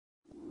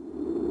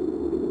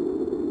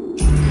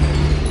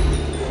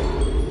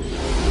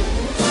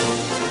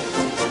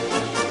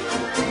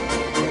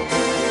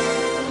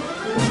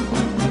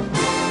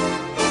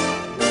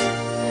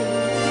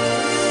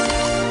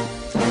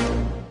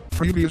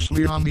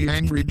Previously on the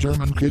Angry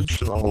German Kids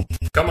Show.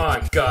 Come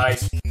on,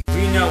 guys.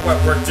 We know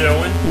what we're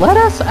doing. Let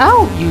us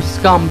out, you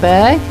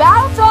scumbag!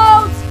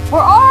 Battletoads!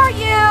 Where are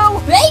you?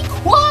 Be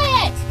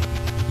quiet!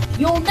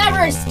 You'll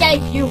never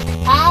escape, you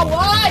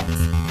coward!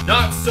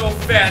 Not so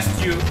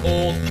fast, you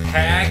old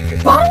hag.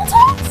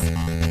 Battletoads?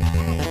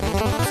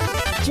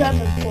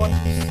 German boy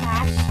who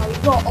smashed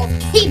a lot of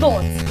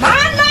keyboards.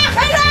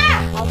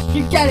 How did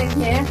you get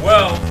in here?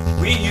 Well,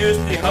 we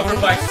used the hover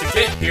bikes to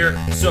get here,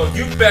 so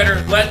you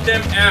better let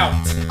them out.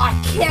 I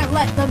can't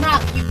let them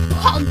out, you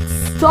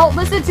punks! Don't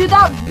listen to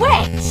that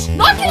witch!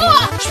 Knock it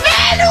off!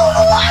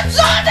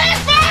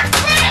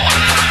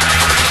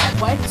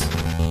 What?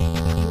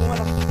 You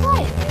wanna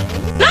play,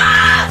 eh?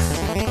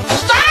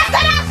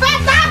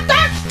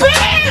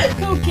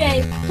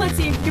 Okay, let's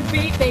see if you can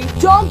beat me.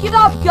 Don't give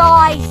up,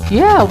 guys!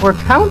 Yeah, we're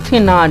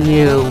counting on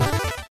you.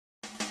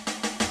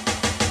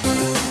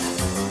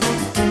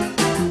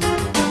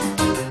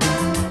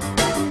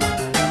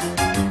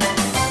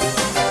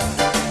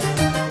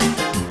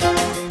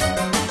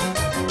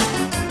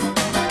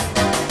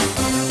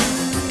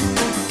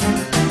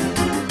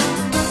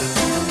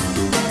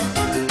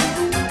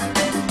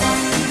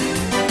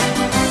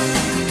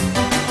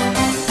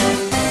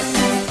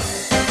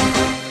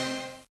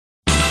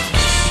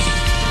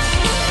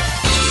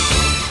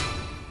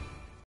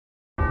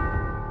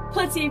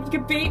 Let's see if you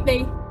can beat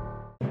me.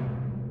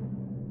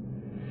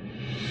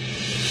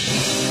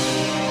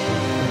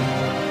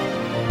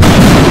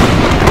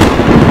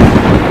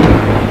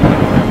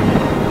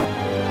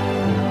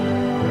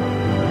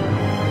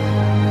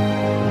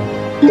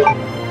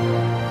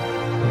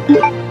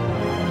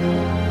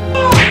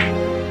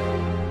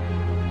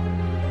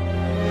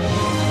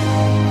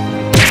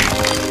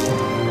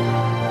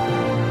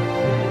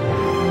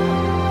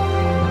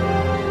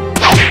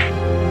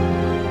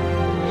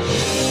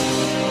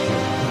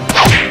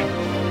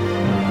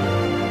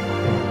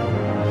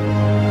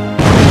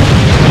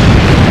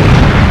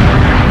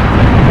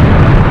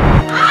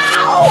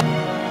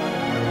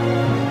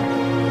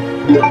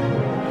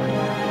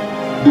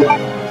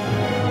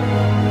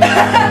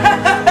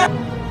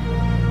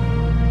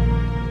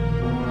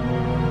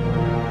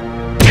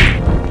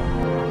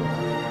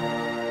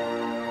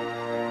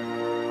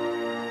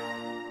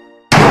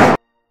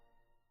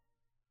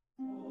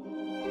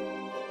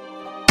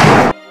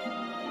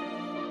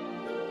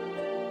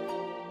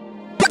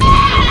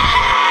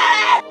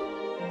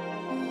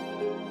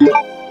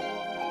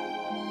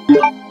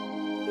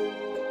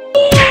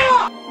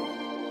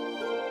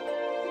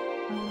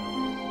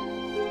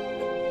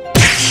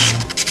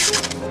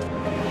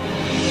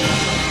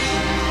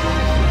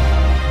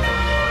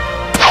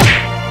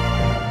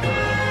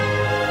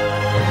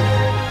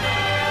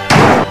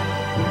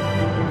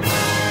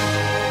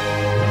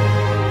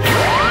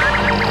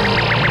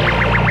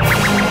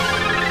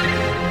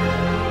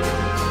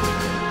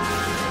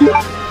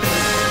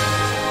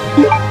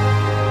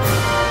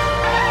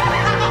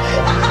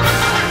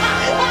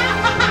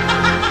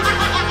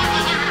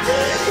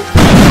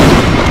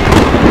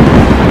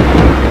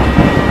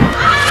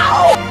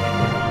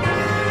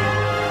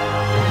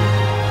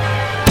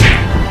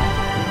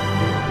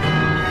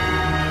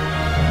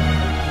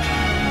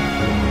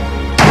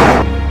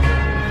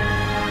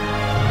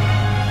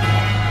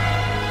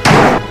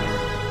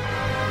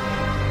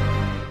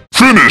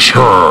 Finish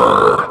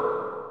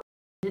her!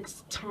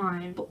 It's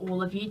time for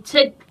all of you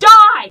to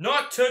die!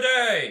 Not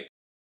today!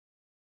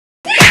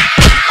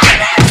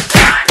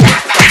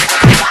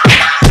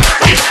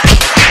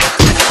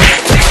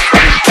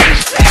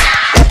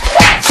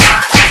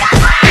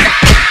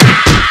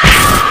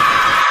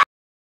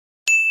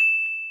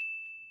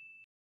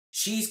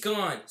 She's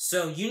gone,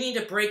 so you need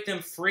to break them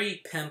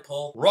free,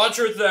 Pimple.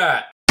 Roger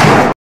that!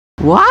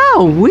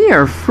 Wow, we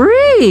are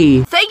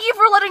free! Thank you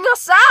for letting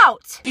us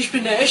out! Ich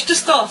bin der echte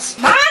Stars.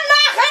 Mann,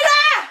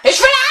 ich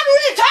will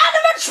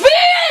Tournament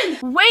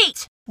spielen!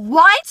 Wait,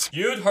 what?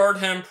 You'd heard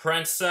him,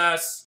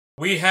 Princess.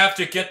 We have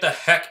to get the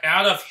heck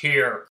out of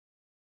here.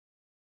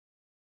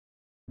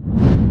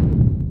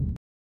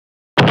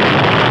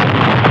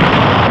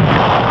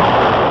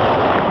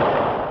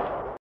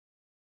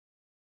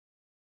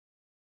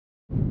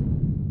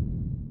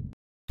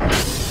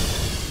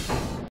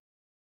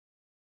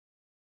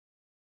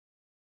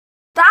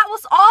 That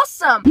was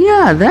awesome!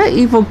 Yeah, that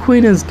evil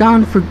queen is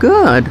gone for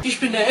good. Ich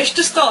bin der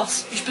echte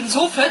Stars. Ich bin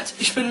so fett,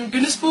 ich bin im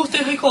Guinness Buch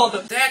der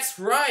Rekorde. That's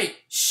right.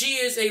 She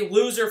is a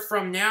loser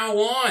from now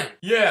on.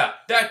 Yeah,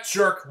 that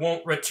jerk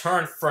won't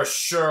return for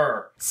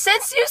sure.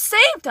 Since you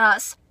saved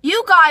us,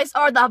 you guys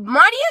are the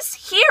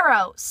mightiest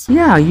heroes!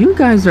 Yeah, you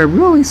guys are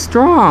really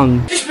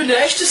strong. Ich bin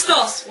der echte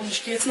Stars und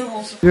ich geh jetzt nach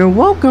Hause. You're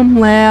welcome,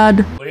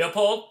 lad.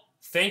 Leopold,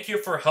 thank you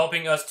for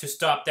helping us to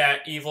stop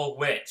that evil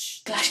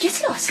witch. Gleich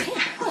geht's los.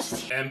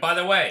 And by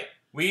the way,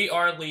 we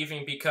are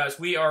leaving because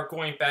we are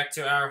going back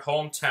to our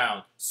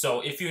hometown.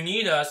 So if you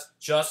need us,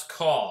 just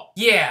call.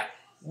 Yeah,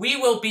 we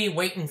will be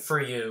waiting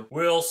for you.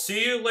 We'll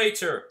see you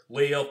later,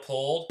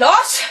 Leopold.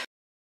 Los!